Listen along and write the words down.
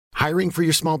Hiring for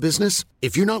your small business?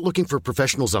 If you're not looking for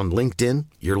professionals on LinkedIn,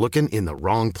 you're looking in the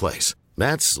wrong place.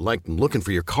 That's like looking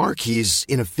for your car keys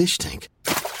in a fish tank.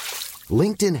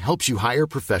 LinkedIn helps you hire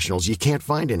professionals you can't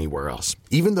find anywhere else,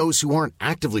 even those who aren't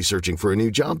actively searching for a new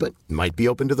job but might be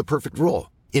open to the perfect role.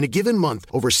 In a given month,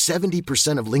 over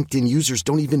 70% of LinkedIn users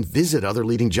don't even visit other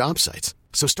leading job sites.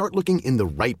 So start looking in the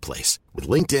right place. With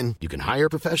LinkedIn, you can hire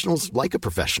professionals like a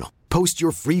professional. Post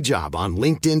your free job on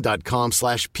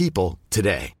linkedin.com/people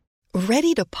today.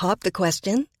 Ready to pop the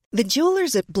question? The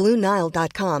jewelers at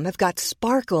BlueNile.com have got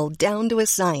sparkle down to a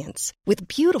science with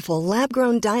beautiful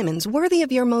lab-grown diamonds worthy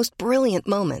of your most brilliant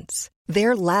moments.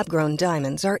 Their lab-grown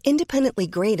diamonds are independently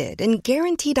graded and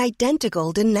guaranteed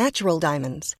identical to natural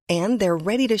diamonds, and they're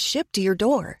ready to ship to your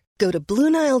door. Go to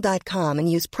BlueNile.com and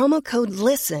use promo code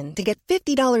LISTEN to get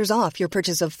 $50 off your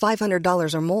purchase of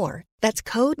 $500 or more. That's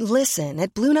code LISTEN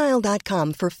at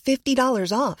BlueNile.com for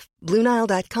 $50 off.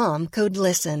 BlueNile.com, code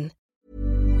LISTEN.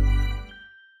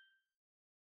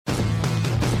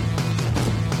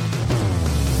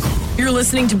 You're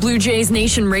listening to Blue Jays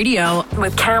Nation Radio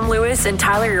with Cam Lewis and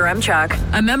Tyler Yaremchuk,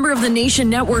 a member of the Nation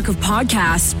network of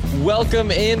podcasts. Welcome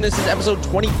in. This is episode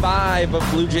 25 of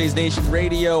Blue Jays Nation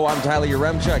Radio. I'm Tyler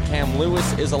Yaremchuk. Cam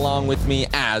Lewis is along with me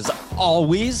as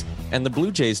always. And the Blue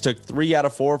Jays took 3 out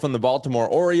of 4 from the Baltimore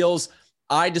Orioles.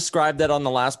 I described that on the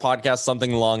last podcast,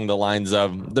 something along the lines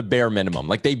of the bare minimum.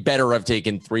 Like they better have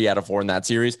taken 3 out of 4 in that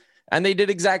series. And they did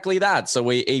exactly that.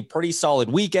 So a pretty solid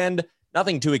weekend.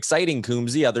 Nothing too exciting,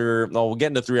 Coombsy. We'll get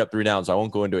into 3 up, 3 down, so I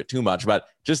won't go into it too much, but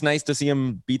just nice to see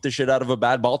him beat the shit out of a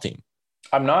bad ball team.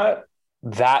 I'm not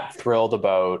that thrilled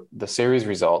about the series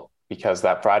result because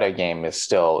that Friday game is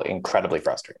still incredibly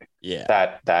frustrating.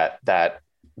 Yeah. That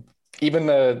even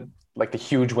the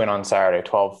huge win on Saturday,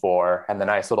 12-4, and the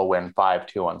nice little win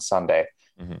 5-2 on Sunday,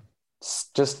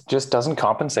 just doesn't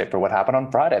compensate for what happened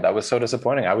on Friday. That was so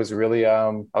disappointing. I was really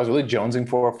jonesing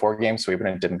for a 4-game sweep and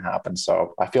it didn't happen.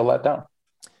 So I feel let down.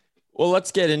 Well,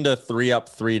 let's get into 3 up,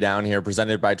 3 down here,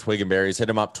 presented by Twig and Berries. Hit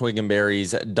them up,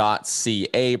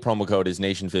 twigandberries.ca. Promo code is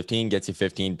Nation15, gets you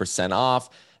 15% off.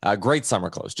 Great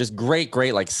summer clothes, just great,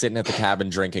 like sitting at the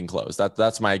cabin drinking clothes.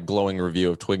 That's my glowing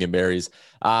review of Twig and Berries.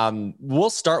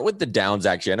 We'll start with the downs,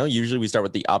 actually. I know usually we start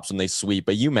with the ups when they sweep,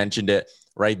 but you mentioned it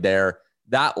right there.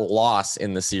 That loss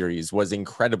in the series was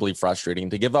incredibly frustrating.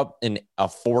 To give up a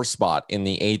 4 spot in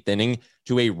the 8th inning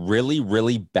to a really,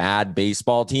 really bad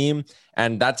baseball team.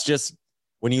 And that's just,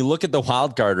 when you look at the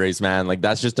wild card race, man, like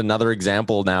that's just another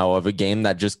example now of a game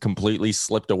that just completely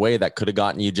slipped away that could have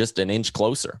gotten you just an inch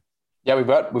closer. Yeah,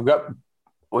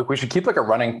 we should keep like a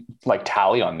running like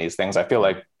tally on these things. I feel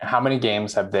like how many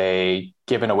games have they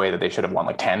given away that they should have won,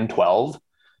 like 10, 12?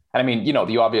 And I mean,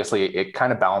 it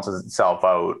kind of balances itself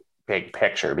out big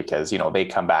picture because, they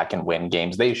come back and win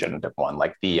games they shouldn't have won.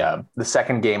 Like the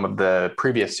second game of the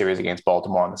previous series against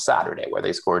Baltimore on the Saturday where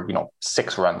they scored,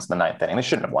 6 runs in the 9th inning. They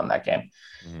shouldn't have won that game.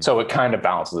 Mm-hmm. So it kind of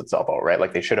balances itself out, right?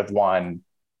 Like they should have won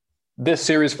this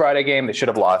series Friday game. They should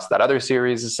have lost that other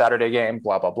series Saturday game,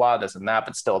 blah, blah, blah, this and that.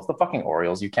 But still, it's the fucking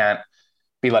Orioles. You can't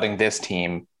be letting this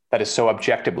team that is so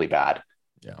objectively bad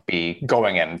be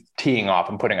going and teeing off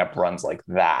and putting up runs like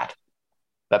that.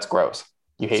 That's gross.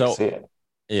 You hate to see it.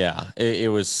 Yeah,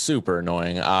 it was super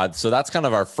annoying. So that's kind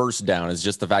of our first down, is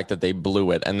just the fact that they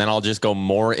blew it. And then I'll just go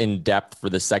more in depth for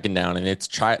the second down. And it's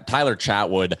Tyler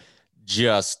Chatwood.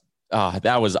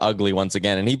 That was ugly once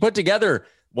again. And he put together,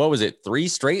 what was it, 3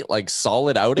 straight like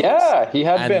solid outings? Yeah, he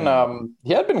had been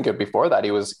good before that.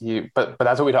 But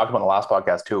that's what we talked about in the last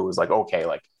podcast too. It was like, okay,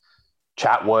 like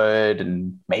Chatwood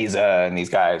and Meza and these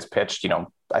guys pitched, I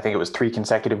think it was 3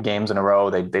 consecutive games in a row.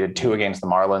 They did 2 against the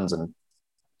Marlins and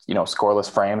scoreless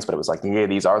frames, but it was like, yeah,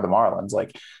 these are the Marlins.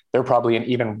 Like they're probably an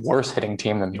even worse hitting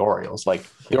team than the Orioles. Like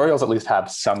the Orioles at least have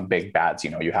some big bats.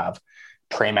 You have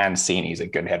Trey Mancini's a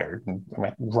good hitter.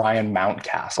 Ryan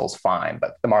Mountcastle's fine,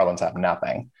 but the Marlins have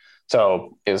nothing.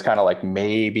 So it was kind of like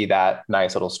maybe that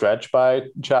nice little stretch by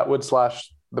Chatwood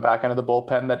 / the back end of the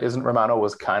bullpen that isn't Romano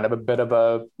was kind of a bit of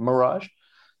a mirage.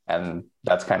 And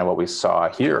that's kind of what we saw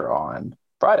here on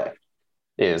Friday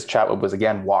is Chatwood was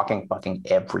again walking fucking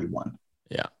everyone.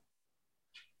 Yeah.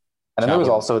 And then there was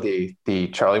also the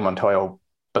Charlie Montoyo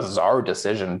bizarre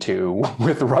decision to,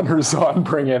 with runners on,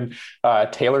 bring in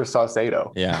Taylor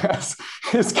Saucedo. Yeah.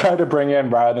 His guy to bring in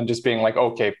rather than just being like,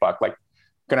 okay, fuck, like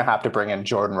going to have to bring in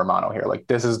Jordan Romano here. Like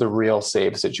this is the real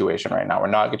save situation right now. We're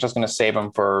not just going to save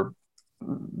him for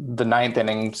the 9th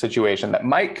inning situation that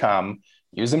might come.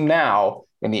 Use him now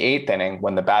in the 8th inning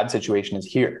when the bad situation is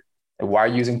here. And why are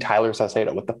you using Tyler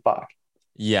Saucedo? What the fuck?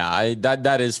 Yeah,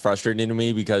 that is frustrating to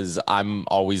me because I'm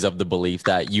always of the belief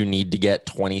that you need to get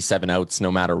 27 outs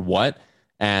no matter what.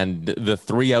 And the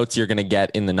 3 outs you're going to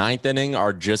get in the 9th inning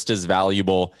are just as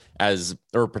valuable as,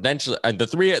 or potentially,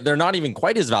 they're not even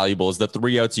quite as valuable as the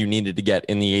 3 outs you needed to get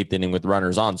in the 8th inning with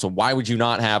runners on. So why would you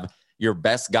not have your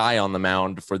best guy on the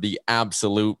mound for the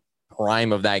absolute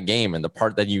prime of that game and the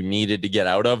part that you needed to get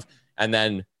out of? And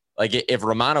then, like, if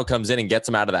Romano comes in and gets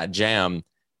him out of that jam,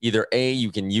 either A,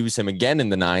 you can use him again in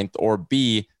the 9th, or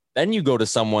B, then you go to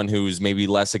someone who's maybe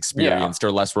less experienced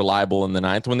or less reliable in the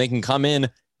 9th when they can come in,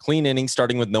 clean inning,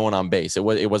 starting with no one on base. It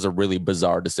was a really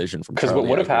bizarre decision from because what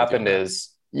would have happened is,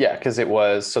 because it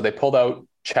was, so they pulled out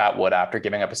Chatwood after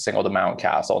giving up a single to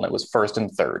Mountcastle, and it was 1st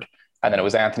and 3rd. And then it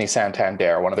was Anthony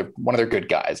Santander, one of their good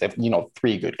guys. If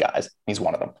 3 good guys, he's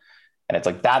one of them. And it's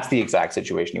like, that's the exact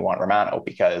situation you want Romano,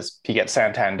 because he gets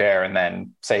Santander and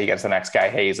then say he gets the next guy,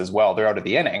 Hayes, as well. They're out of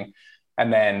the inning.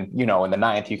 And then, in the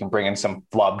 9th, you can bring in some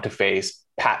flub to face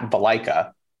Pat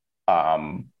Valaika,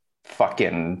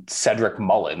 fucking Cedric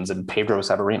Mullins and Pedro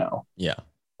Severino. Yeah.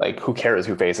 Like, who cares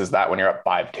who faces that when you're up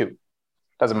 5-2?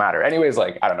 Doesn't matter. Anyways,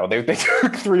 like, I don't know. They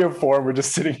took 3 of 4. We're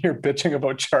just sitting here bitching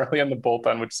about Charlie and the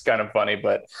bullpen, which is kind of funny,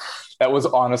 but that was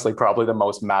honestly probably the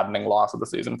most maddening loss of the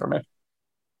season for me.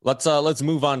 Let's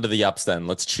move on to the ups then.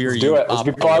 Let's cheer you up. Let's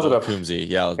be positive. Coombsy.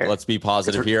 Yeah, okay. Let's be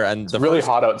positive here. And it's really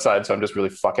hot outside, so I'm just really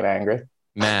fucking angry.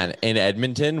 Man, in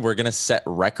Edmonton, we're gonna set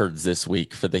records this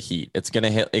week for the heat. It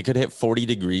could hit 40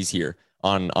 degrees here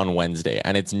on Wednesday,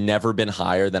 and it's never been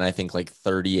higher than I think like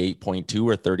 38.2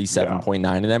 or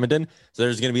 37.9 in Edmonton. So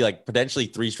there's going to be like potentially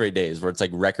 3 straight days where it's like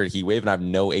record heat wave, and I have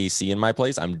no AC in my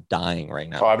place. I'm dying right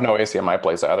now. Oh, I have no AC in my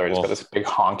place either. I just got this big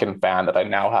honking fan that I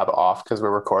now have off because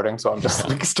we're recording, so I'm just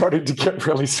like starting to get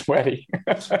really sweaty.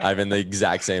 I'm in the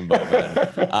exact same boat,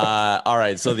 man. All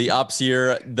right, so the ups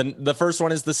here. The first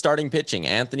one is the starting pitching.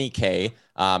 Anthony Kay.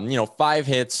 5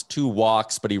 hits, 2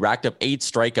 walks, but he racked up 8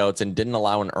 strikeouts and didn't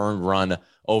allow an earned run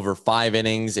over 5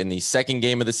 innings. In the second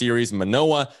game of the series,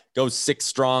 Manoah goes 6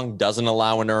 strong, doesn't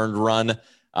allow an earned run.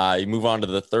 You move on to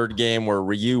the third game where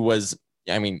Ryu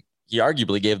he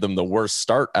arguably gave them the worst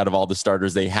start out of all the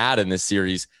starters they had in this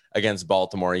series against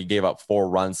Baltimore. He gave up 4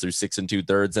 runs through 6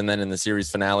 2/3. And then in the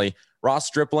series finale, Ross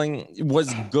Stripling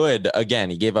was good. Again,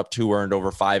 he gave up 2 earned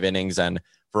over 5 innings, and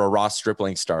for a Ross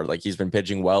Stripling start, like, he's been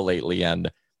pitching well lately,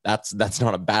 and that's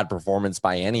not a bad performance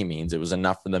by any means. It was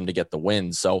enough for them to get the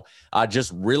win. So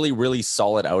just really, really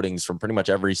solid outings from pretty much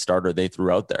every starter they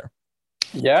threw out there.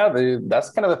 Yeah, that's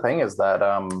kind of the thing, is that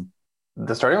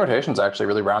the starting rotation's actually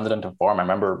really rounded into form. I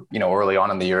remember, early on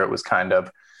in the year, it was kind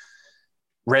of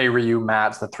Ray, Ryu,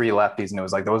 Matz, the 3 lefties, and it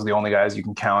was like those are the only guys you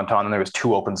can count on. And there was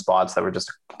 2 open spots that were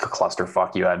just a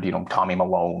clusterfuck. You had, Tommy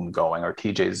Malone going, or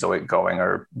TJ Zoic going,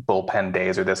 or bullpen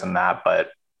days, or this and that. But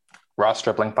Ross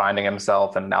Stripling finding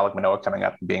himself and Alek Manoah coming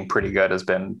up and being pretty good has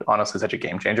been honestly such a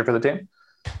game changer for the team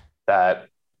that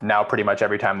now pretty much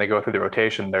every time they go through the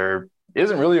rotation, there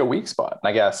isn't really a weak spot. And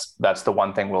I guess that's the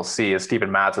one thing we'll see is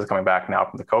Steven Matz is coming back now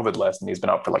from the COVID list, and he's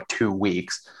been out for like 2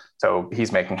 weeks. So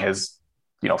he's making his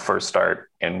first start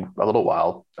in a little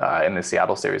while in the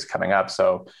Seattle series coming up.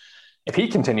 So if he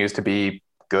continues to be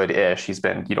good-ish, he's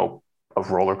been, a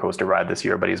roller coaster ride this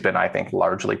year, but he's been, I think,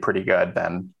 largely pretty good,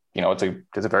 then, it's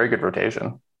a very good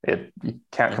rotation. You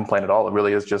can't complain at all. It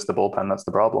really is just the bullpen that's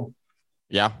the problem.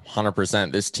 Yeah,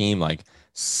 100%. This team, like,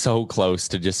 so close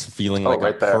to just feeling like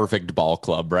a perfect ball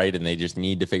club, right? And they just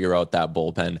need to figure out that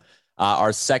bullpen.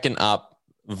 Our second up,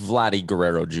 Vladdy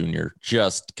Guerrero Jr.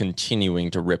 just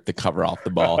continuing to rip the cover off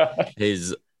the ball.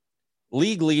 His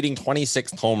league leading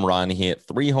 26th home run. He hit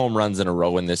 3 home runs in a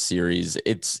row in this series.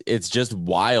 It's just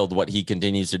wild what he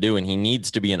continues to do. And he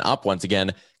needs to be an up once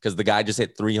again, because the guy just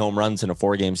hit 3 home runs in a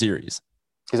 4-game series.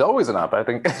 He's always an up, I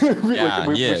think.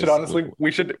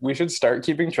 we should start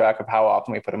keeping track of how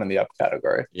often we put him in the up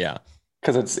category. Yeah.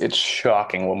 Because it's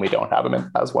shocking when we don't have him in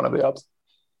as one of the ups.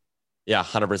 Yeah,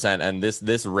 100%. And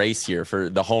this race here for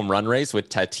the home run race with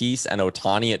Tatis and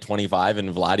Ohtani at 25 and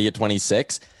Vladdy at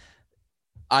 26.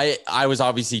 I was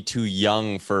obviously too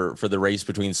young for the race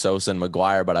between Sosa and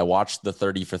McGuire, but I watched the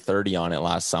 30 for 30 on it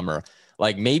last summer.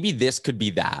 Like, maybe this could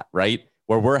be that, right?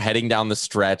 Where we're heading down the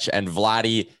stretch and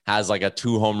Vladdy has like a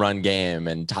 2 home run game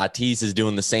and Tatis is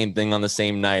doing the same thing on the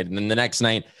same night. And then the next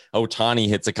night, Ohtani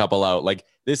hits a couple out. Like,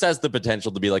 this has the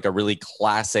potential to be like a really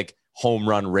classic home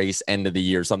run race end of the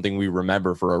year, something we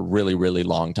remember for a really, really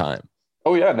long time.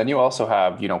 Oh yeah. And then you also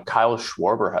have, Kyle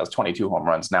Schwarber has 22 home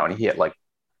runs now, and he hit like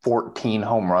 14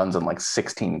 home runs in like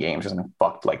 16 games or something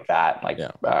fucked like that. Like,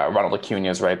 Ronald Acuna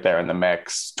is right there in the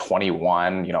mix,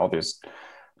 21. There's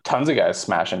tons of guys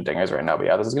smashing dingers right now. But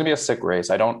yeah, this is going to be a sick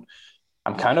race. I'm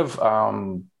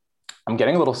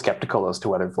getting a little skeptical as to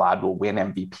whether Vlad will win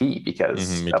MVP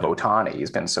because of Ohtani. He's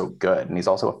been so good, and he's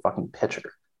also a fucking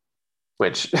pitcher.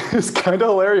 which is kind of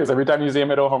hilarious. Every time you see him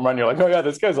hit a home run, you're like, oh yeah,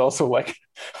 this guy's also like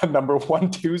a number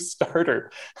 1-2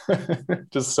 starter.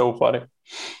 Just so funny.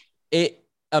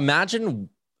 Imagine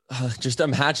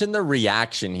the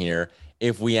reaction here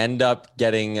if we end up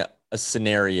getting a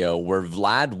scenario where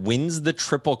Vlad wins the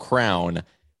Triple Crown,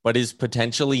 but is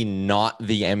potentially not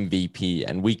the MVP.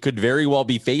 And we could very well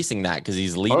be facing that because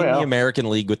he's leading the American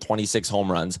League with 26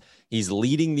 home runs. He's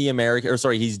leading the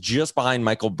he's just behind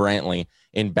Michael Brantley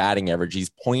in batting average. He's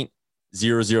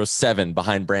 .007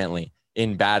 behind Brantley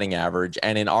in batting average.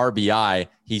 And in RBI,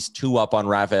 he's 2 up on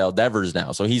Rafael Devers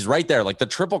now. So he's right there. Like the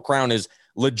Triple Crown is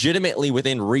legitimately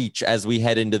within reach as we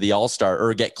head into the All-Star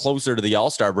or get closer to the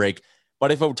All-Star break.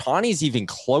 But if Ohtani's even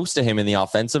close to him in the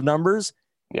offensive numbers,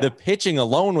 the pitching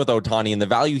alone with Ohtani and the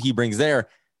value he brings there,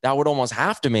 that would almost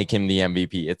have to make him the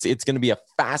MVP. It's going to be a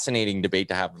fascinating debate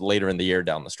to have later in the year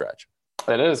down the stretch.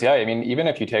 It is, yeah. I mean, even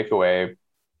if you take away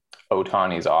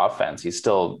Ohtani's offense, he's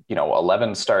still,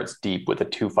 11 starts deep with a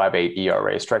 2.58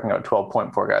 ERA, striking out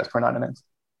 12.4 guys per 9 innings.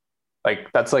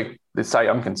 Like that's like the Cy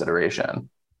Young consideration.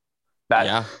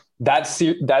 That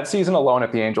season alone,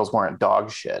 if the Angels weren't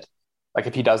dog shit, like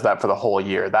if he does that for the whole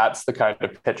year, that's the kind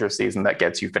of pitcher season that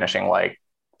gets you finishing like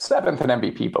 7th in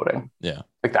MVP voting. Yeah.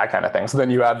 Like that kind of thing. So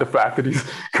then you add the fact that he's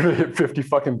going to hit 50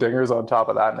 fucking dingers on top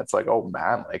of that. And it's like, oh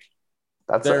man, like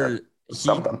that's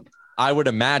something. I would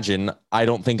imagine, I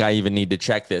don't think I even need to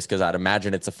check this because I'd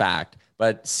imagine it's a fact,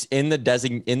 but in the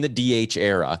DH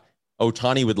era,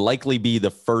 Ohtani would likely be the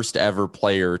first ever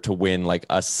player to win like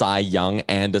a Cy Young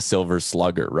and a Silver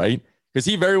Slugger, right? Because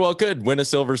he very well could win a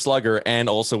Silver Slugger and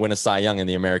also win a Cy Young in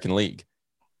the American League.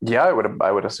 Yeah,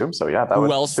 I would assume so. Yeah.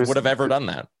 Who else would have ever done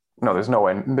that? No, there's no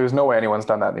way. There's no way anyone's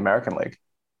done that in the American League.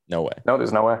 No way. No,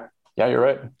 there's no way. Yeah, you're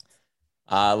right.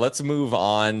 Let's move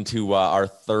on to our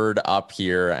third up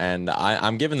here. And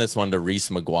I'm giving this one to Reese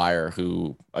McGuire,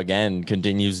 who, again,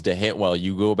 continues to hit well.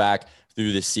 You go back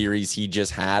through the series he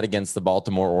just had against the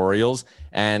Baltimore Orioles,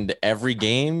 and every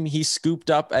game he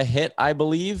scooped up a hit, I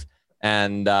believe.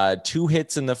 And 2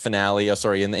 hits in the finale.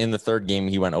 In the third game,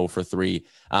 he went 0 for 3.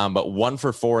 But 1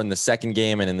 for 4 in the second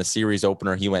game. And in the series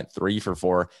opener, he went 3 for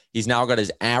 4. He's now got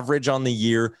his average on the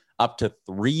year up to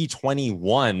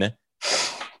 321.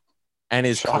 And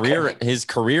his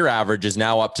career average is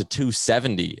now up to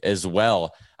 270 as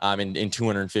well, in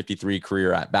 253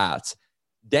 career at bats.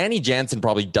 Danny Jansen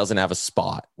probably doesn't have a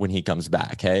spot when he comes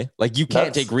back. Hey, like you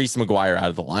can't take Reese McGuire out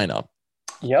of the lineup.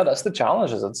 Yeah, that's the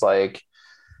challenge. Is it's like,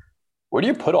 where do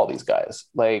you put all these guys?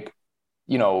 Like,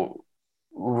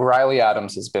 Riley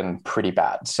Adams has been pretty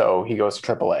bad, so he goes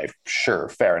to AAA. Sure,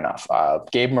 fair enough.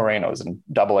 Gabe Moreno's in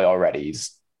AA already.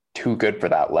 He's too good for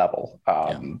that level.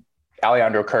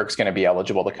 Alejandro Kirk's going to be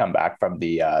eligible to come back from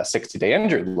the 60-day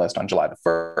injured list on July the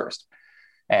 1st.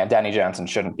 And Danny Jansen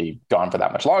shouldn't be gone for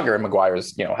that much longer. And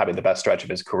McGuire's, having the best stretch of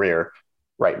his career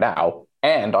right now.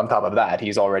 And on top of that,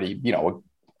 he's already,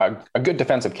 a good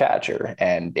defensive catcher.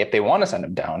 And if they want to send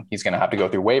him down, he's going to have to go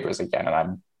through waivers again. And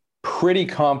I'm pretty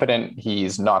confident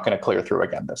he's not going to clear through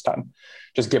again this time,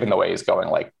 just given the way he's going.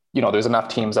 Like, there's enough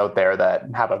teams out there that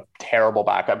have a terrible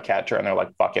backup catcher and they're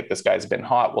like, fuck it, this guy's been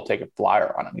hot. We'll take a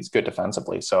flyer on him. He's good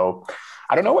defensively. So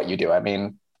I don't know what you do. I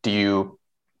mean, do you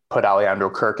put Alejandro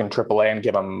Kirk in AAA and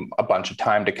give him a bunch of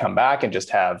time to come back and just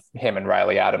have him and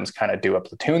Riley Adams kind of do a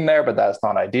platoon there? But that's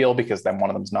not ideal because then one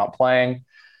of them's not playing.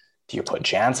 Do you put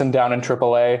Jansen down in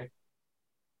AAA?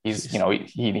 He's,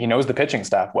 he knows the pitching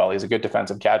staff well. He's a good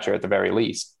defensive catcher at the very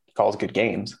least. He calls good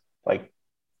games. Like,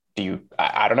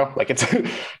 I don't know. Like it's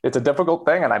a difficult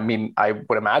thing. And I mean, I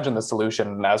would imagine the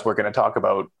solution, as we're going to talk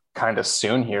about kind of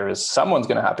soon here, is someone's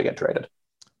going to have to get traded.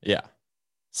 Yeah.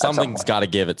 Something's got to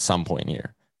give at some point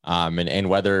here. And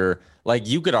whether, like,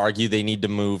 you could argue they need to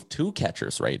move 2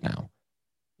 catchers right now.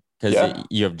 Because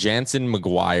you have Jansen,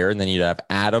 McGuire, and then you'd have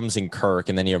Adams and Kirk,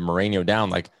 and then you have Moreno down.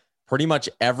 Like, pretty much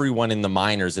everyone in the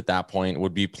minors at that point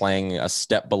would be playing a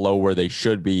step below where they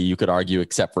should be, you could argue,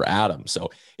 except for Adams.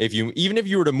 So even if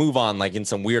you were to move on, like in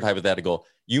some weird hypothetical,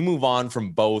 you move on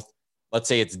from both, let's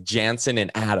say it's Jansen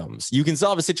and Adams, you can still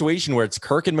have a situation where it's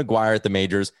Kirk and McGuire at the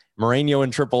majors, Moreno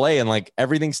in AAA, and like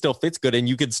everything still fits good. And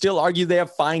you could still argue they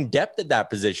have fine depth at that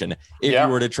position if you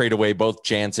were to trade away both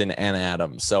Jansen and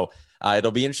Adams. So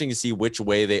it'll be interesting to see which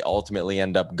way they ultimately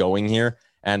end up going here.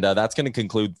 And that's going to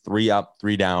conclude 3 up,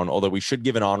 3 down, although we should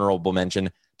give an honorable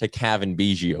mention to Cavan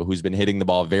Biggio, who's been hitting the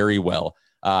ball very well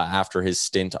after his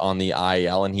stint on the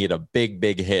IL. And he had a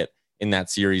big hit in that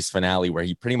series finale where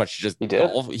he pretty much just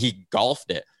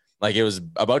golfed it. Like it was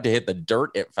about to hit the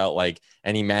dirt, it felt like,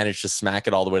 and he managed to smack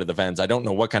it all the way to the fence. I don't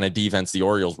know what kind of defense the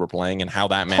Orioles were playing and how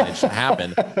that managed to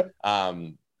happen.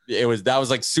 That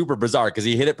was like super bizarre because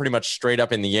he hit it pretty much straight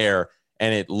up in the air.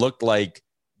 and it looked like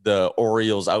the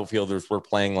Orioles outfielders were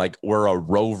playing like where a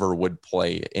rover would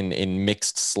play in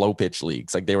mixed slow pitch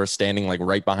leagues. Like they were standing like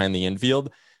right behind the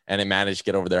infield, and it managed to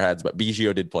get over their heads. But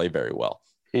Biggio did play very well.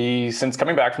 He, since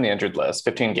coming back from the injured list,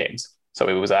 15 games. So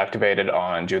he was activated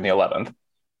on June the 11th.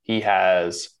 He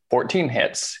has 14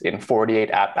 hits in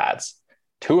 48 at-bats.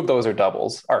 4 of those are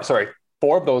doubles.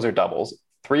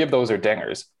 3 of those are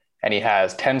dingers. And he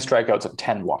has 10 strikeouts and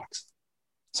 10 walks.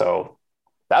 So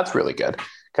that's really good.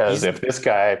 Because if this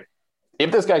guy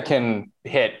can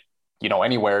hit,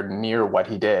 anywhere near what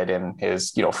he did in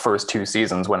his, first 2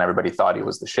 seasons when everybody thought he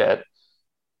was the shit,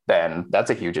 then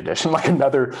that's a huge addition, like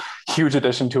another huge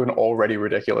addition to an already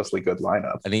ridiculously good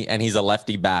lineup. And he's a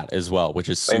lefty bat as well, which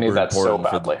is super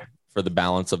important for the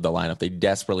balance of the lineup. They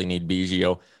desperately need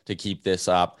Biggio to keep this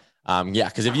up.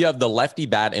 Because if you have the lefty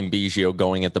bat and Biggio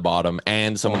going at the bottom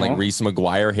and someone like Reese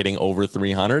McGuire hitting over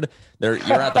 300,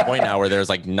 you're at the point now where there's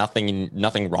like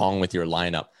nothing wrong with your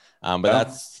lineup. But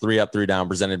that's 3 Up, 3 Down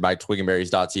presented by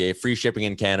twigandberries.ca. Free shipping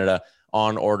in Canada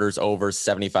on orders over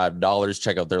 $75.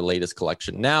 Check out their latest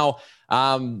collection now.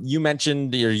 You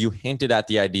mentioned, or you hinted at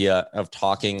the idea of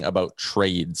talking about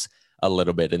trades a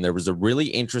little bit. And there was a really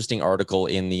interesting article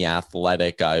in The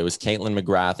Athletic. It was Caitlin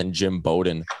McGrath and Jim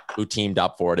Bowden who teamed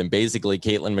up for it. And basically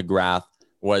Caitlin McGrath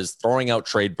was throwing out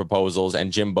trade proposals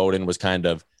and Jim Bowden was kind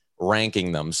of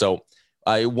ranking them. So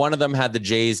one of them had the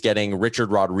Jays getting Richard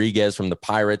Rodriguez from the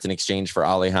Pirates in exchange for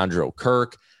Alejandro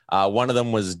Kirk. One of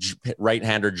them was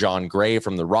right-hander John Gray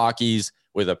from the Rockies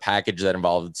with a package that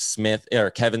involved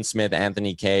Kevin Smith,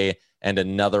 Anthony Kay, and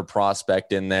another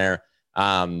prospect in there.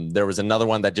 There was another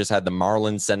one that just had the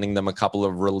Marlins sending them a couple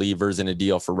of relievers in a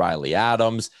deal for Riley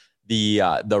Adams.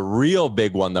 The real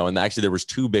big one, though, and actually there was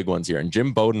 2 big ones here, and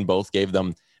Jim Bowden both gave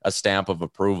them a stamp of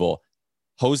approval.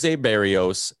 Jose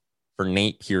Berrios for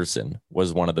Nate Pearson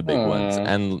was one of the big ones.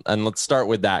 And let's start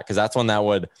with that, because that's one that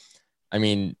would...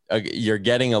 you're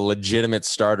getting a legitimate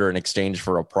starter in exchange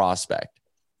for a prospect.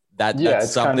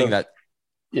 That's something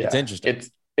it's interesting.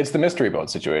 It's the mystery boat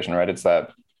situation, right? It's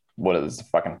that, what is the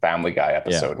fucking Family Guy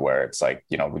episode where it's like,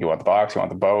 you want the box, you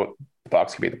want the boat. The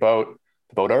box could be the boat.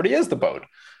 The boat already is the boat.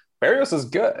 Berrios is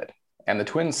good and the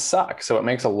Twins suck. So it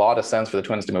makes a lot of sense for the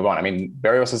Twins to move on. I mean,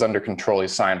 Berrios is under control.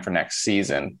 He's signed for next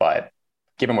season, but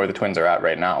given where the Twins are at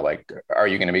right now, like, are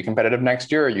you going to be competitive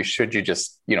next year, or should you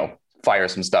just, fire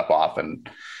some stuff off and,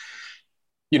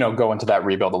 go into that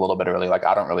rebuild a little bit early? Like,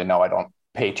 I don't really know. I don't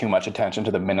pay too much attention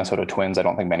to the Minnesota Twins. I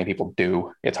don't think many people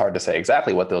do. It's hard to say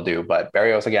exactly what they'll do, but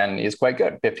Berrios, again, is quite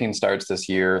good. 15 starts this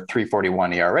year,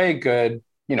 3.41 ERA, good,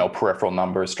 peripheral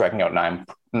numbers, striking out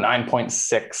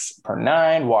 9.6 per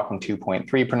 9, walking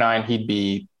 2.3 per 9.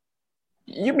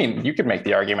 You could make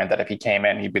the argument that if he came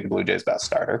in, he'd be the Blue Jays' best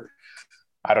starter.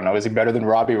 I don't know. Is he better than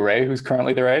Robbie Ray, who's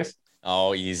currently the Rays?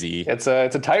 Oh, easy. It's a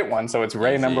tight one. So it's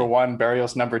Ray number 1,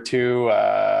 Berrios number 2,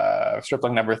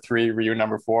 Stripling number 3, Ryu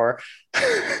number 4.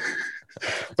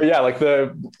 But yeah, like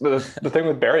the thing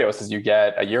with Berrios is you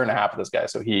get a year and a half of this guy.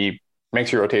 So he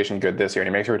makes your rotation good this year and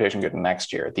he makes your rotation good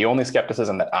next year. The only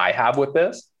skepticism that I have with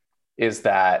this is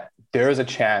that there is a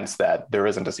chance that there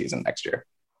isn't a season next year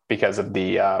because of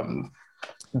the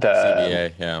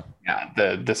CBA.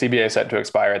 The CBA set to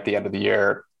expire at the end of the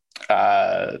year.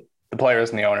 The players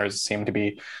and the owners seem to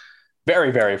be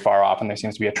very, very far off, and there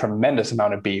seems to be a tremendous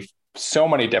amount of beef, so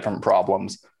many different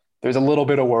problems. There's a little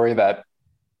bit of worry that,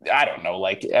 I don't know,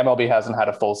 like MLB hasn't had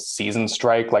a full season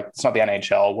strike. Like, it's not the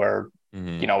NHL where,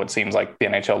 it seems like the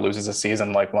NHL loses a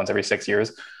season like once every 6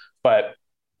 years. But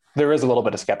there is a little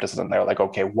bit of skepticism there. Like,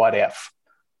 okay, what if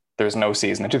there's no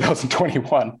season in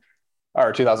 2021?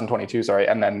 Or 2022, sorry.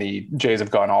 And then the Jays have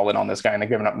gone all in on this guy and they've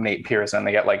given up Nate Pearson.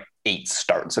 They get like 8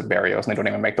 starts at Berrios and they don't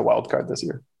even make the wild card this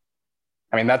year.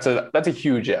 I mean, that's a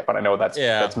huge if, and I know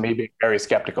that's maybe very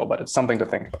skeptical, but it's something to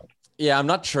think about. Yeah, I'm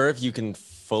not sure if you can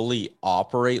fully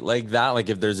operate like that. Like,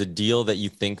 if there's a deal that you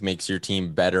think makes your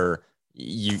team better,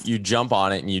 you jump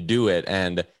on it and you do it.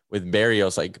 And with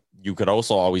Berrios, like, you could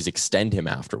also always extend him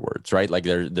afterwards, right? Like,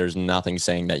 there's nothing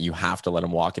saying that you have to let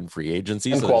him walk in free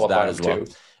agency. And so qualify there's that as well.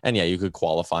 too. And yeah, you could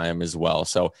qualify him as well.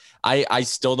 So I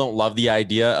still don't love the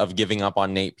idea of giving up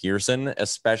on Nate Pearson,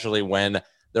 especially when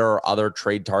there are other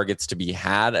trade targets to be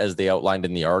had, as they outlined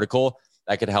in the article,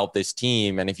 that could help this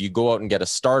team. And if you go out and get a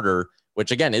starter,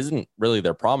 which again isn't really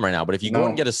their problem right now, but if you go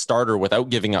and get a starter without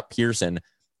giving up Pearson,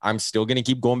 I'm still going to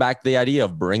keep going back to the idea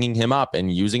of bringing him up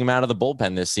and using him out of the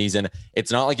bullpen this season.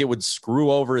 It's not like it would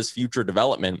screw over his future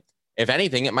development. If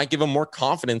anything, it might give him more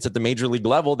confidence at the major league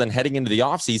level. Than heading into the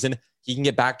offseason, he can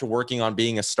get back to working on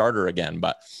being a starter again.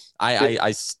 But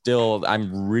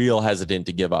I'm real hesitant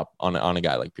to give up on a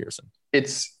guy like Pearson.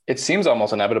 it seems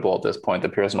almost inevitable at this point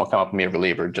that Pearson will come up and be a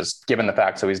reliever, just given the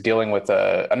fact. So he's dealing with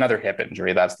another hip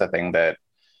injury. That's the thing that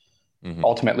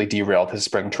ultimately derailed his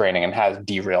spring training and has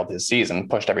derailed his season,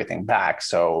 pushed everything back.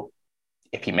 So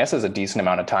if he misses a decent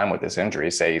amount of time with this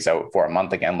injury, say he's out for a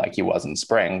month again, like he was in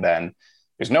spring, then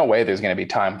there's no way there's going to be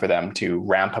time for them to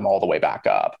ramp him all the way back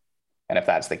up. And if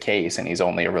that's the case and he's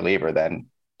only a reliever, then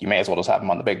you may as well just have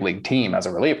him on the big league team as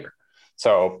a reliever.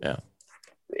 So yeah.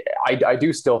 I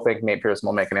do still think Nate Pearson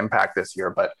will make an impact this year,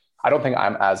 but I don't think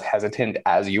I'm as hesitant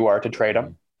as you are to trade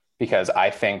him, because I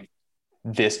think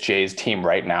this Jays team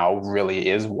right now really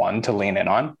is one to lean in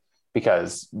on,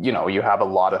 because, you know, you have a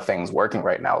lot of things working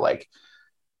right now. Like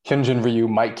Hyunjin Ryu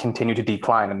might continue to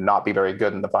decline and not be very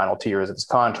good in the final 2 years of his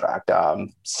contract.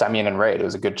 Semien and Ray,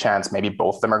 there's a good chance maybe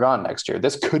both of them are gone next year.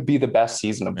 This could be the best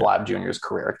season of Vlad Jr.'s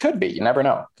career. It could be. You never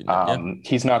know.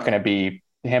 He's not going to be,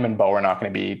 him and Bo are not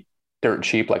going to be dirt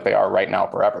cheap like they are right now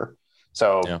forever.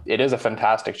 So it is a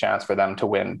fantastic chance for them to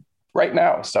win right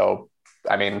now. So,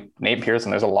 I mean, Nate Pearson,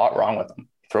 there's a lot wrong with him.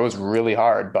 He throws really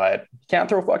hard, but he can't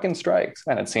throw fucking strikes.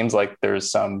 And it seems like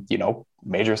there's some, you know,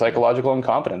 major psychological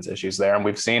incompetence issues there. And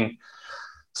we've seen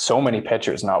so many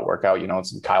pitchers not work out. You know,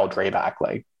 it's Kyle Drabak,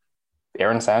 like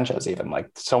Aaron Sanchez, even, like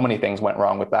so many things went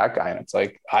wrong with that guy. And it's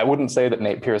like, I wouldn't say that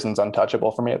Nate Pearson's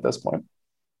untouchable for me at this point.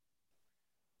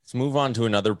 Let's move on to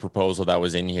another proposal that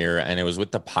was in here, and it was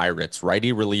with the Pirates.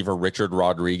 Righty reliever Richard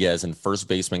Rodriguez and first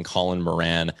baseman Colin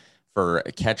Moran for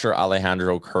catcher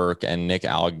Alejandro Kirk and Nick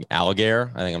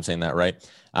Algair. I think I'm saying that right.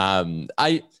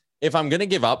 If I'm going to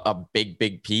give up a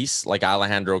big piece like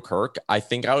Alejandro Kirk, I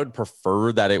think I would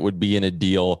prefer that it would be in a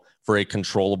deal for a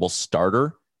controllable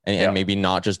starter and maybe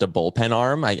not just a bullpen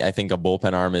arm. I think a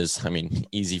bullpen arm is, I mean,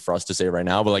 easy for us to say right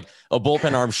now, but like a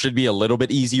bullpen arm should be a little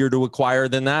bit easier to acquire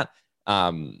than that.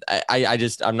 I'm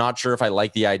not sure if I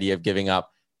like the idea of giving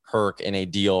up Kirk in a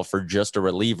deal for just a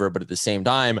reliever, but at the same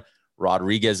time,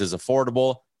 Rodriguez is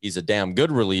affordable. He's a damn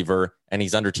good reliever, and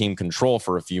he's under team control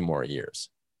for a few more years.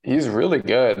 He's really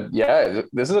good. Yeah,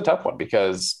 this is a tough one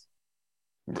because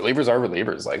relievers are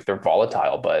relievers. Like, they're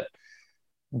volatile, but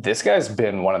this guy's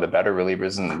been one of the better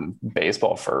relievers in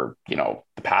baseball for, you know,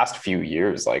 the past few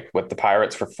years. Like with the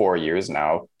Pirates for 4 years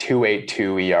now,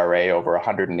 2.82 ERA over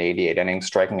 188 innings,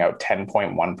 striking out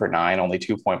 10.1 per nine, only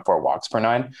 2.4 walks per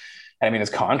nine. And I mean, his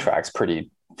contract's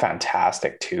pretty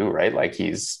fantastic too, right? Like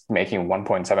he's making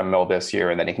 1.7 mil this year,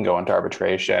 and then he can go into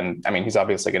arbitration. I mean, he's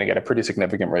obviously going to get a pretty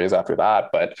significant raise after that,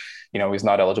 but you know, he's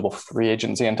not eligible for free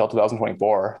agency until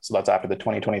 2024. So that's after the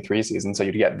 2023 season. So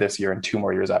you'd get this year and 2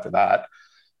 more years after that.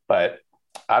 But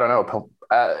I don't know.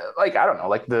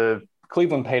 Like the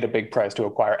Cleveland paid a big price to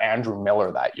acquire Andrew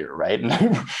Miller that year, right? And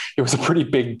it was a pretty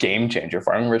big game changer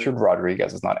for him. Richard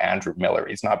Rodriguez is not Andrew Miller.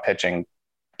 He's not pitching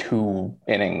 2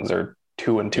 innings or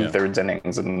 2 2/3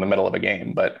 innings in the middle of a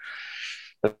game. But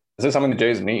this is something the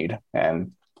Jays need.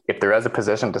 And if there is a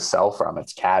position to sell from,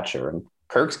 it's catcher. And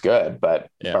Kirk's good, but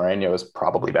Moreno is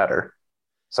probably better.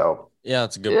 So yeah,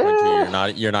 that's a good point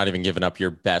too. You're not even giving up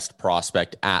your best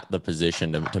prospect at the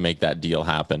position to make that deal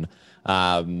happen.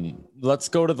 Let's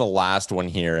go to the last one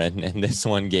here, and this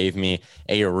one gave me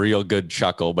a real good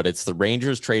chuckle. But it's the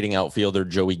Rangers trading outfielder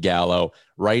Joey Gallo,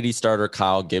 righty starter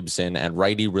Kyle Gibson, and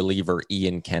righty reliever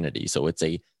Ian Kennedy. So it's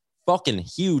a fucking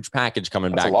huge package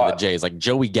coming back to the Jays. Like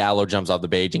Joey Gallo jumps off the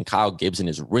page, and Kyle Gibson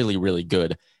is really, really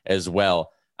good as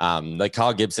well. Like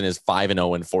Kyle Gibson is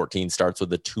 5-0 in 14 starts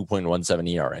with a 2.17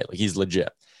 ERA. Like he's legit.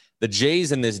 The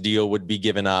Jays in this deal would be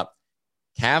giving up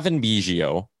Cavan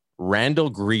Biggio, Randall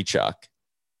Grichuk,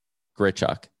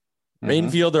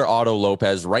 infielder Otto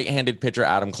Lopez, right-handed pitcher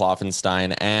Adam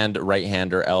Kloffenstein, and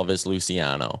right-hander Elvis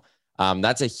Luciano.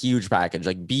 That's a huge package.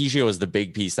 Like Biggio is the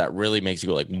big piece that really makes you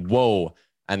go like, whoa.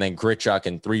 And then Grichuk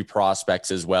and 3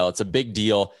 prospects as well. It's a big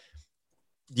deal.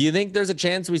 Do you think there's a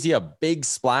chance we see a big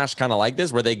splash kind of like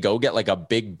this where they go get like a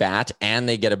big bat and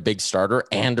they get a big starter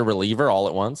and a reliever all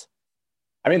at once?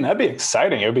 I mean, that'd be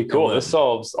exciting. It would be cool. This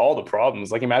solves all the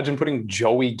problems. Like imagine putting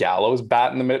Joey Gallo's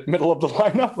bat in the middle of the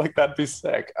lineup. Like that'd be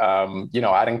sick.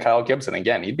 Adding Kyle Gibson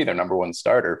again, he'd be their number 1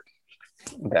 starter.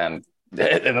 And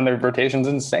then their rotation's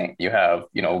insane. You have,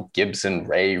 Gibson,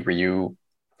 Ray, Ryu,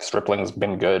 Stripling's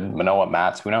been good. Manoah,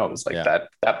 Matz, who knows? That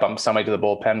bumps somebody to the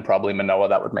bullpen, probably Manoah,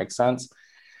 that would make sense.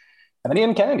 And then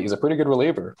Ian Kennedy is a pretty good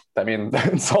reliever. I mean,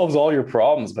 it solves all your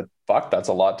problems, but fuck, that's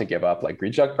a lot to give up. Like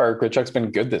Grichuk's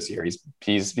been good this year.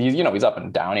 He's up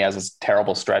and down. He has his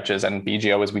terrible stretches, and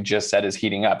Biggio, as we just said, is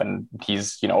heating up, and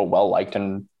he's, well liked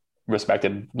and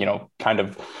respected,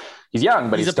 he's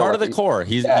young, but he's a part of the core.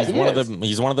 He's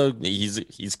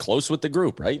close with the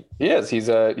group, right? He is. He's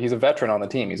a veteran on the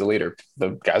team. He's a leader.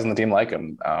 The guys on the team like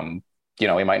him. He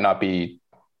might not be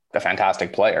a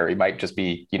fantastic player. He might just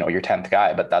be, you know, your 10th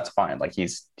guy, but that's fine. Like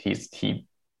he's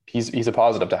a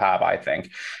positive to have, I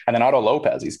think. And then Otto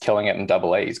Lopez, he's killing it in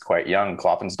AA. He's quite young.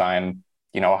 Klopfenstein,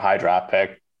 you know, a high draft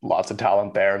pick, lots of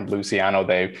talent there. And Luciano,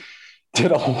 they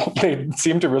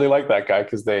seem to really like that guy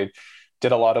because they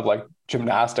did a lot of like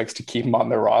gymnastics to keep him on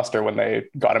their roster when they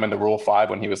got him in the Rule 5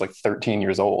 when he was like 13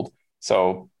 years old.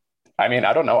 So, I mean,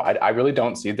 I don't know. I really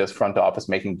don't see this front office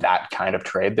making that kind of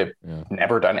trade. They've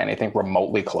never done anything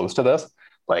remotely close to this.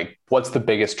 Like, what's the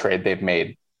biggest trade they've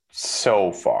made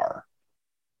so far?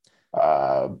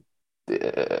 What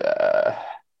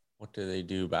do they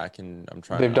do back in? I'm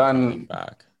just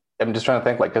trying to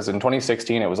think, like, because in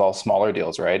 2016 it was all smaller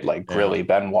deals, right? Like Grilly,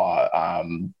 Benoit,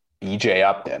 BJ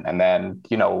Upton, and then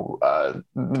some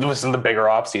of the bigger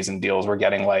off-season deals were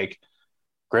getting like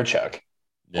Grichuk,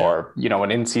 or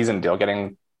an in-season deal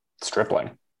getting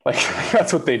Stripling. Like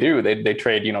that's what they do. They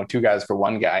trade two guys for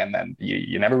one guy, and then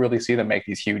you never really see them make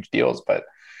these huge deals. But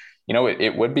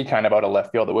it would be kind of out of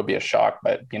left field. It would be a shock,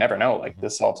 but you never know. Like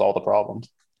this solves all the problems.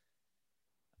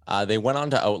 They went on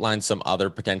to outline some other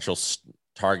potential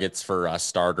targets for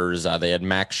starters. They had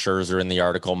Max Scherzer in the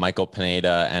article, Michael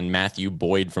Pineda, and Matthew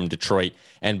Boyd from Detroit.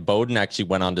 And Bowden actually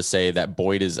went on to say that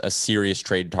Boyd is a serious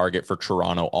trade target for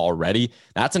Toronto already.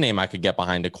 That's a name I could get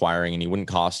behind acquiring, and he wouldn't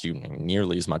cost you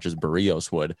nearly as much as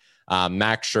Barrios would.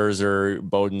 Max Scherzer,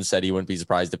 Bowden said he wouldn't be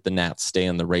surprised if the Nats stay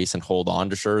in the race and hold on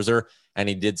to Scherzer. And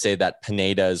he did say that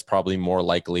Pineda is probably more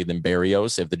likely than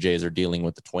Barrios if the Jays are dealing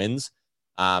with the Twins.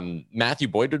 Matthew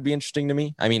Boyd would be interesting to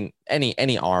me. I mean,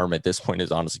 any arm at this point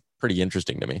is honestly pretty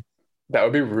interesting to me. That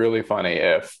would be really funny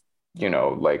if,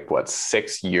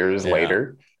 6 years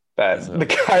later, that the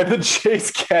guy the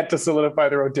Jays get to solidify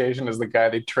the rotation is the guy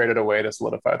they traded away to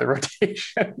solidify the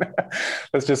rotation.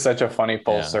 That's just such a funny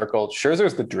full circle.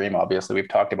 Scherzer's the dream, obviously. We've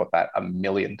talked about that a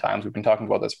million times. We've been talking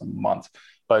about this for months.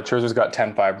 But Scherzer's got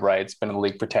 10-5 rights, been in the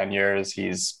league for 10 years.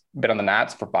 He's been on the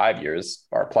Nats for 5 years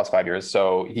or plus 5 years.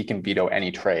 So he can veto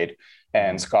any trade.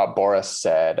 And Scott Boras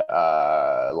said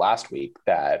last week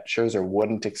that Scherzer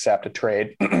wouldn't accept a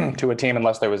trade to a team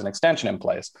unless there was an extension in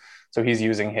place. So he's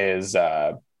using his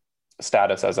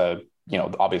status as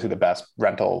obviously the best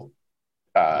rental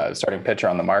starting pitcher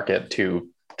on the market to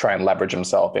try and leverage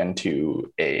himself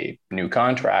into a new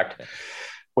contract,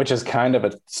 which is kind of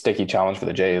a sticky challenge for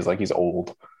the Jays. Like he's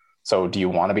old. So do you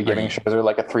want to be giving Scherzer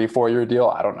like a 3-4 year deal?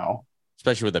 I don't know.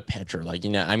 Especially with a pitcher.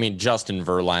 Justin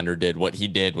Verlander did what he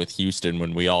did with Houston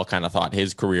when we all kind of thought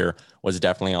his career was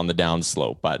definitely on the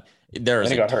downslope, but there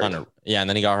is a ton of, and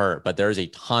then he got hurt, but there's a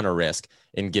ton of risk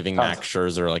in giving Max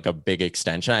Scherzer like a big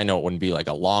extension. I know it wouldn't be like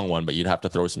a long one, but you'd have to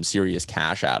throw some serious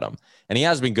cash at him. And he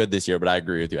has been good this year, but I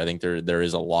agree with you. I think there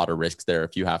is a lot of risks there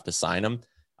if you have to sign him.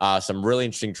 Some really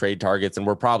interesting trade targets, and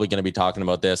we're probably going to be talking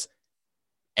about this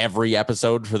every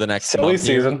episode for the next silly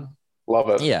season. Love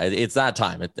it. Yeah, it's that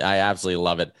time. I absolutely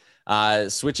love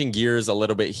it. Switching gears a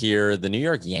little bit here, the New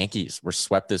York Yankees were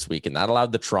swept this week, and that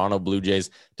allowed the Toronto Blue Jays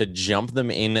to jump them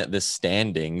in the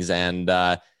standings. And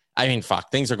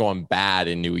things are going bad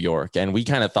in New York, and we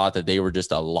kind of thought that they were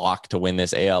just a lock to win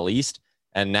this AL East.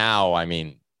 And now,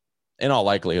 in all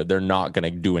likelihood, they're not going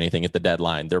to do anything at the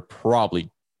deadline. They're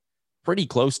probably pretty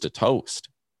close to toast,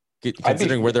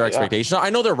 considering where their expectations are. I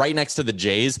know they're right next to the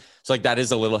Jays, so that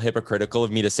is a little hypocritical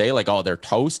of me to say they're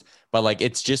toast, but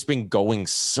it's just been going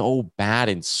so bad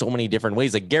in so many different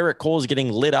ways. Like Garrett Cole is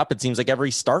getting lit up, it seems like every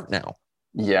start now.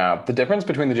 Yeah, the difference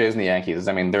between the Jays and the Yankees is,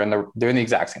 they're in the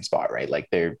exact same spot, right? Like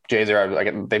Jays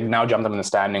are they've now jumped them in the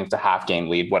standings to half game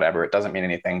lead, whatever. It doesn't mean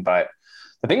anything, but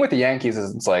the thing with the Yankees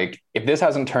is it's like, if this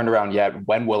hasn't turned around yet,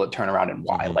 when will it turn around and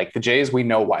why? Mm-hmm. Like the Jays, we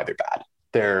know why they're bad.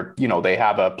 They're, they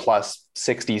have a plus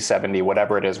 60, 70,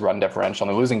 whatever it is, run differential,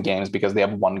 and they're losing games because they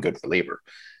have one good reliever.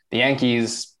 The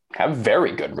Yankees have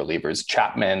very good relievers,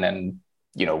 Chapman and,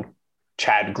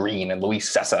 Chad Green and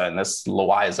Luis Sessa and this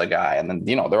Loaiza guy. And then,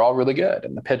 they're all really good.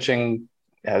 And the pitching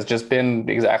has just been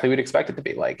exactly what we'd expect it to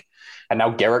be like. And now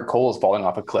Garrett Cole is falling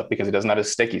off a cliff because he doesn't have his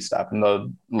sticky stuff. And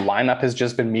the lineup has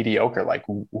just been mediocre. Like,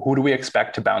 who do we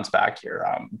expect to bounce back here?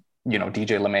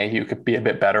 DJ LeMahieu could be a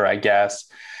bit better, I guess.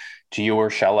 Gio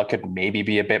Urshela could maybe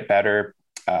be a bit better.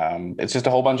 It's just a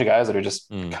whole bunch of guys that are just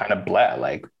kind of bleh.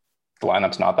 Like the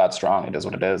lineup's not that strong. It is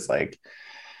what it is. Like,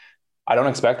 I don't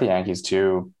expect the Yankees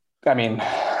to,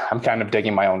 I'm kind of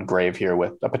digging my own grave here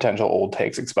with a potential old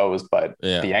takes exposed, but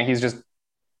the Yankees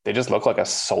they just look like a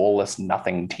soulless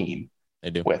nothing team. They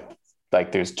do. With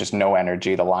there's just no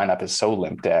energy. The lineup is so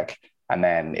limp dick. And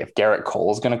then if Garrett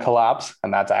Cole is going to collapse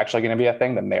and that's actually going to be a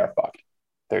thing, then they are fucked.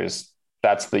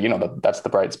 That's the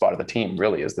bright spot of the team,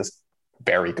 really, is this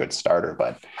very good starter.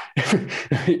 But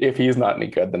if he's not any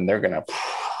good, then they're going to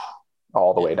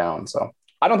all the way down. So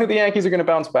I don't think the Yankees are going to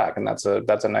bounce back, and that's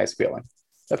a nice feeling.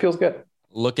 That feels good.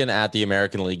 Looking at the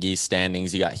American League East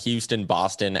standings, you got Houston,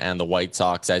 Boston, and the White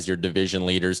Sox as your division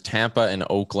leaders. Tampa and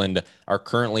Oakland are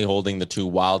currently holding the 2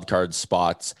 wildcard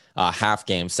spots, half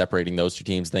games separating those 2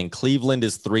 teams. Then Cleveland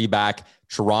is 3 back,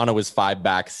 Toronto is 5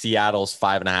 back, Seattle's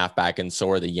 5.5 back, and so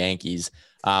are the Yankees.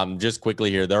 Just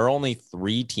quickly here, there are only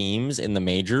 3 teams in the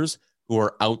majors who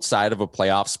are outside of a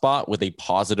playoff spot with a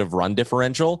positive run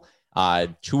differential.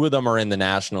 2 of them are in the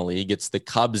National League. It's the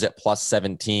Cubs at plus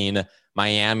 17,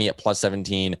 Miami at plus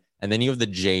 17, and then you have the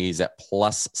Jays at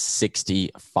plus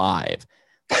 65.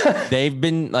 They've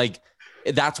been like,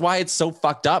 that's why it's so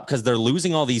fucked up, because they're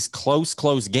losing all these close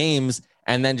games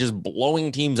and then just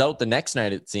blowing teams out the next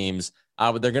night, it seems.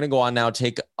 But they're going to go on now,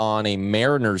 take on a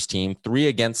Mariners team, 3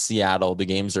 against Seattle. The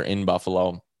games are in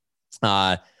Buffalo.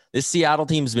 This Seattle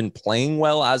team's been playing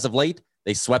well as of late.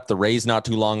 They swept the Rays not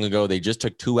too long ago. They just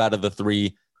took 2 out of the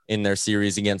 3 in their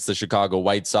series against the Chicago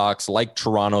White Sox. Like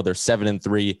Toronto, they're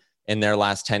 7-3 in their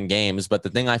last 10 games. But the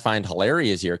thing I find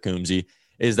hilarious here, Coombsy,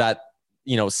 is that,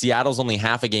 Seattle's only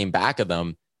half a game back of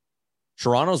them.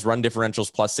 Toronto's run differential's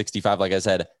plus 65, like I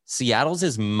said. Seattle's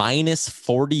is minus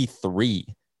 43.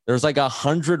 There's like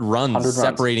 100 runs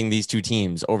separating these 2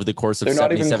 teams over the course of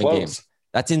 77 games.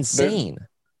 That's insane.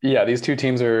 These 2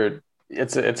 teams are,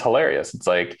 it's hilarious. It's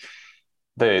like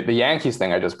the Yankees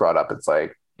thing I just brought up. It's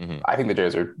like, I think the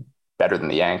Jays are better than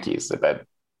the Yankees. That,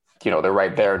 they're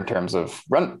right there in terms of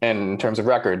run and in terms of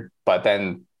record. But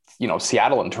then,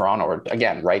 Seattle and Toronto are,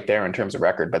 again, right there in terms of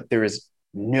record. But there is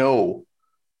no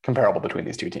comparable between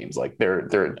these 2 teams. Like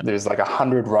there's like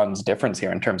 100 runs difference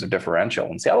here in terms of differential.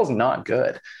 And Seattle's not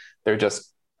good. They're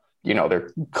just, they're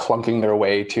clunking their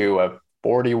way to a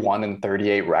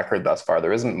 41-38 record thus far.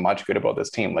 There isn't much good about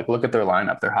this team. Like, look at their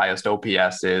lineup. Their highest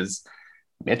OPS is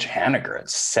Mitch Haniger at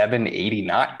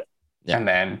 789. Yeah. And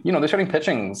then, the starting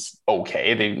pitching's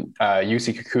okay.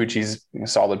 Yusei Kikuchi's a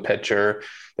solid pitcher.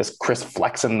 This Chris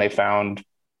Flexen they found,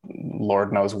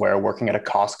 Lord knows where, working at a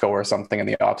Costco or something in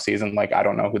the offseason. Like, I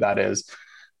don't know who that is.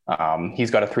 He's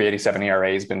got a 3.87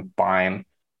 ERA. He's been fine.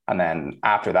 And then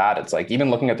after that, it's like, even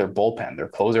looking at their bullpen, their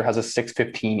closer has a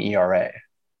 6.15 ERA.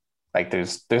 Like,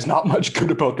 there's not much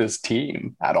good about this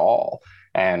team at all.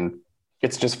 And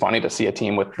it's just funny to see a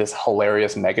team with this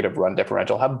hilarious negative run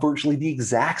differential have virtually the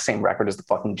exact same record as the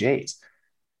fucking Jays.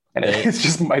 And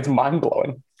it's mind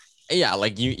blowing. Yeah.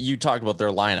 Like you talked about their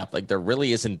lineup. Like, there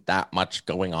really isn't that much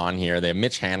going on here. They have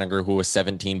Mitch Haniger, who has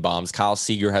 17 bombs. Kyle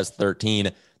Seager has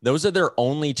 13. Those are their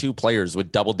only 2 players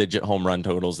with double-digit home run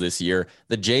totals this year.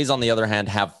 The Jays, on the other hand,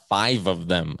 have 5 of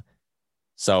them.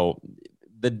 So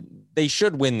they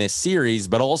should win this series,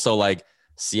 but also, like,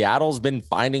 Seattle's been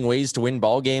finding ways to win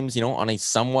ball games, on a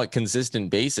somewhat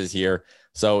consistent basis here.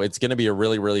 So it's going to be a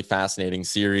really, really fascinating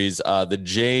series. The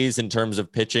Jays, in terms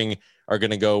of pitching, are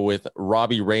going to go with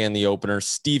Robbie Ray in the opener.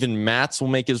 Steven Matz will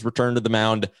make his return to the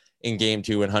mound in game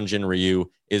 2, and Hyun-Jin Ryu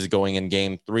is going in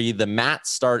game 3. The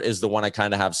Matz start is the one I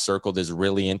kind of have circled as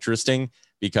really interesting,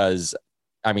 because,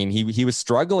 I mean, he was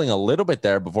struggling a little bit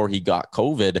there before he got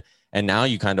COVID. And now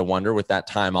you kind of wonder, with that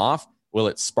time off, will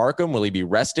it spark him? Will he be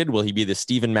rested? Will he be the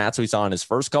Steven Matz we saw in his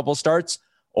first couple starts?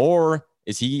 Or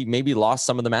is he maybe lost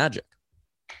some of the magic?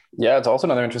 Yeah, it's also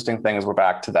another interesting thing is we're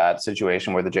back to that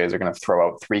situation where the Jays are going to throw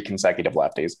out 3 consecutive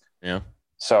lefties. Yeah.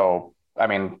 So, I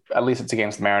mean, at least it's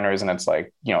against the Mariners, and it's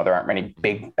like, there aren't many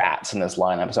big bats in this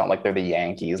lineup. It's not like they're the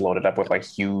Yankees loaded up with like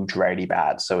huge righty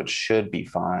bats. So it should be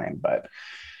fine, but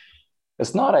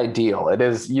it's not ideal. It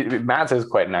is. Matz is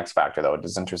quite an X factor, though. It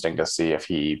is interesting to see if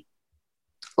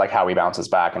how he bounces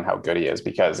back and how good he is,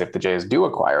 because if the Jays do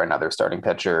acquire another starting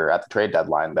pitcher at the trade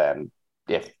deadline, then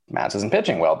if Matz isn't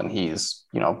pitching well, then he's,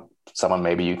 someone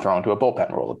maybe you throw into a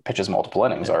bullpen role that pitches multiple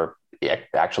innings. Yeah. Or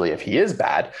actually, if he is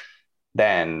bad,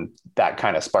 then that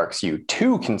kind of sparks you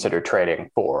to consider trading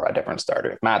for a different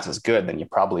starter. If Matz is good, then you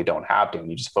probably don't have to,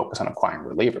 and you just focus on acquiring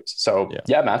relievers. So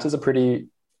yeah Matz is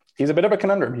he's a bit of a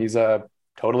conundrum. He's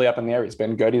totally up in the air. He's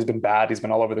been good. He's been bad. He's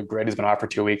been all over the grid. He's been off for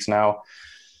 2 weeks now.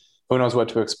 Who knows what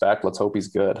to expect? Let's hope he's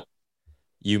good.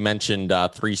 You mentioned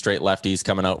 3 straight lefties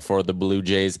coming out for the Blue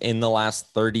Jays in the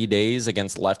last 30 days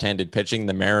against left-handed pitching.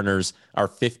 The Mariners are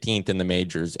 15th in the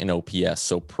majors in OPS,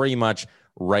 so pretty much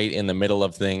right in the middle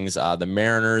of things. The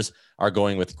Mariners are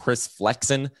going with Chris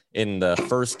Flexen in the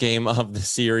first game of the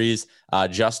series,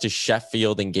 Justice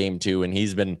Sheffield in game 2, and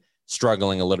he's been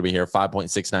struggling a little bit here,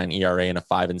 5.69 ERA and a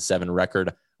 5-7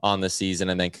 record on the season.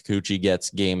 And then Kikuchi gets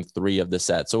game 3 of the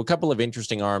set. So a couple of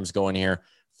interesting arms going here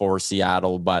for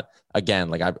Seattle. But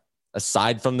again,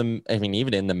 aside from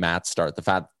even in the Matz start, the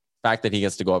fact that he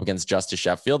gets to go up against Justice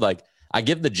Sheffield, I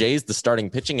give the Jays the starting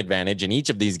pitching advantage in each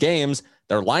of these games.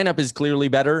 Their lineup is clearly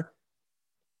better.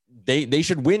 They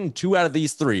should win 2 out of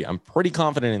these 3. I'm pretty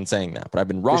confident in saying that, but I've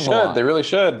been wrong. They really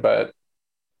should, but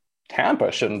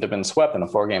Tampa shouldn't have been swept in a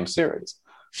 4-game series.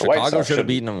 Chicago should have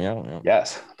beaten them. Yeah.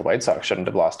 Yes. The White Sox shouldn't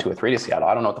have lost 2 or 3 to Seattle.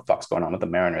 I don't know what the fuck's going on with the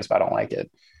Mariners, but I don't like it.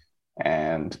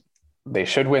 And they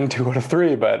should win 2 out of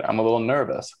 3, but I'm a little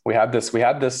nervous. We had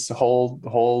this whole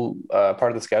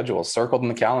part of the schedule circled in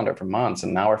the calendar for months,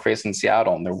 and now we're facing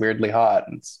Seattle, and they're weirdly hot,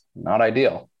 and it's not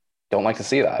ideal. Don't like to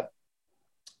see that.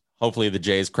 Hopefully the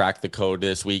Jays crack the code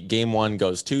this week. Game 1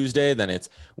 goes Tuesday, then it's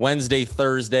Wednesday,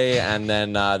 Thursday, and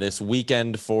then this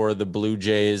weekend for the Blue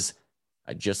Jays.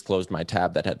 I just closed my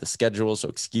tab that had the schedule, so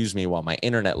excuse me while my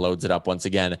internet loads it up once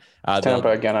again.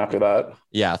 Tampa again after that.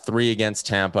 Yeah, 3 against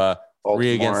Tampa, Baltimore.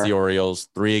 3 against the Orioles,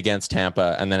 3 against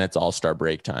Tampa, and then it's All-Star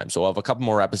break time. So we'll have a couple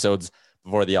more episodes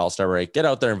before the All-Star break. Get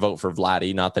out there and vote for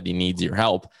Vladdy. Not that he needs your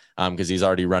help, because he's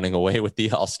already running away with the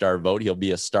All-Star vote. He'll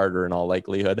be a starter in all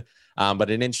likelihood.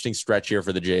 But an interesting stretch here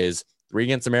for the Jays. 3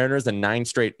 against the Mariners and 9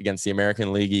 straight against the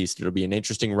American League East. It'll be an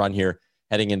interesting run here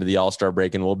heading into the All-Star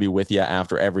break, and we'll be with you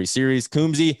after every series.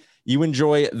 Coombsy, you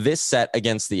enjoy this set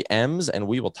against the M's, and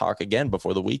we will talk again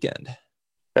before the weekend.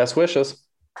 Best wishes.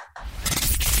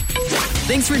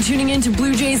 Thanks for tuning in to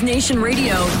Blue Jays Nation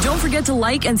Radio. Don't forget to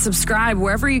like and subscribe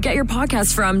wherever you get your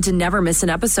podcasts from to never miss an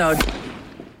episode.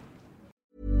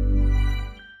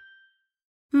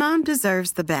 Mom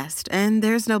deserves the best, and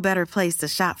there's no better place to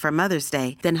shop for Mother's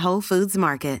Day than Whole Foods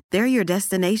Market. They're your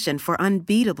destination for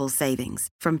unbeatable savings,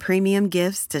 from premium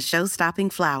gifts to show-stopping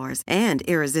flowers and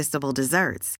irresistible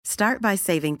desserts. Start by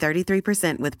saving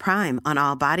 33% with Prime on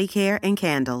all body care and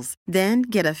candles. Then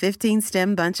get a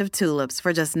 15-stem bunch of tulips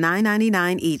for just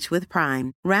 $9.99 each with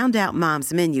Prime. Round out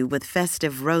Mom's menu with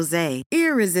festive rosé,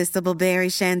 irresistible berry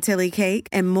chantilly cake,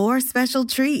 and more special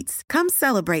treats. Come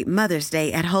celebrate Mother's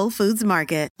Day at Whole Foods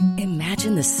Market.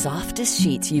 Imagine the softest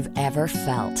sheets you've ever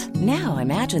felt. Now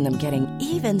imagine them getting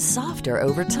even softer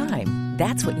over time.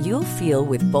 That's what you'll feel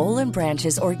with Boll &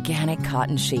 Branch's organic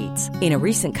cotton sheets. In a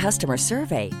recent customer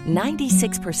survey,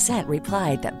 96%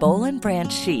 replied that Boll &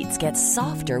 Branch sheets get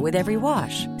softer with every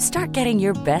wash. Start getting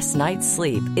your best night's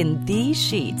sleep in these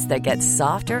sheets that get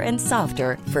softer and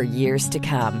softer for years to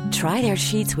come. Try their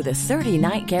sheets with a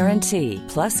 30-night guarantee.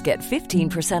 Plus, get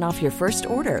 15% off your first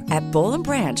order at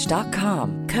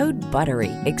bollandbranch.com. Code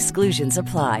BUTTERY. Exclusions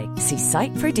apply. See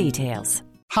site for details.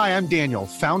 Hi, I'm Daniel,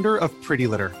 founder of Pretty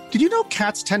Litter. Did you know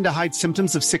cats tend to hide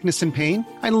symptoms of sickness and pain?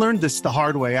 I learned this the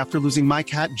hard way after losing my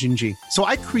cat, Gingy. So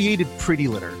I created Pretty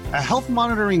Litter, a health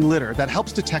monitoring litter that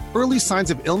helps detect early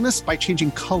signs of illness by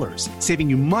changing colors, saving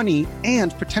you money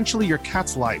and potentially your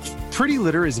cat's life. Pretty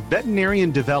Litter is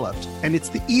veterinarian developed, and it's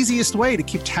the easiest way to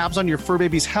keep tabs on your fur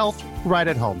baby's health right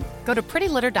at home. Go to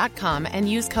prettylitter.com and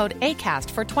use code ACAST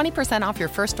for 20% off your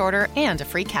first order and a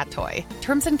free cat toy.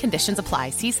 Terms and conditions apply.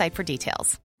 See site for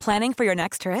details. Planning for your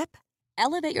next trip?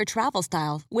 Elevate your travel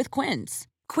style with Quince.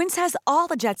 Quince has all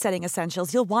the jet-setting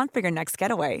essentials you'll want for your next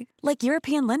getaway, like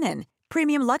European linen,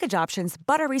 premium luggage options,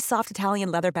 buttery soft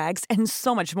Italian leather bags, and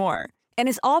so much more. And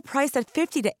is all priced at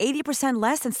 50 to 80%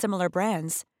 less than similar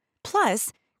brands.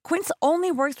 Plus, Quince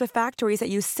only works with factories that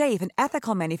use safe and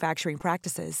ethical manufacturing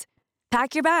practices.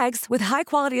 Pack your bags with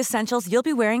high-quality essentials you'll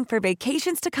be wearing for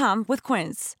vacations to come with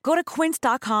Quince. Go to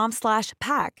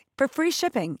quince.com/pack for free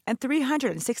shipping and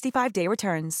 365-day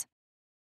returns.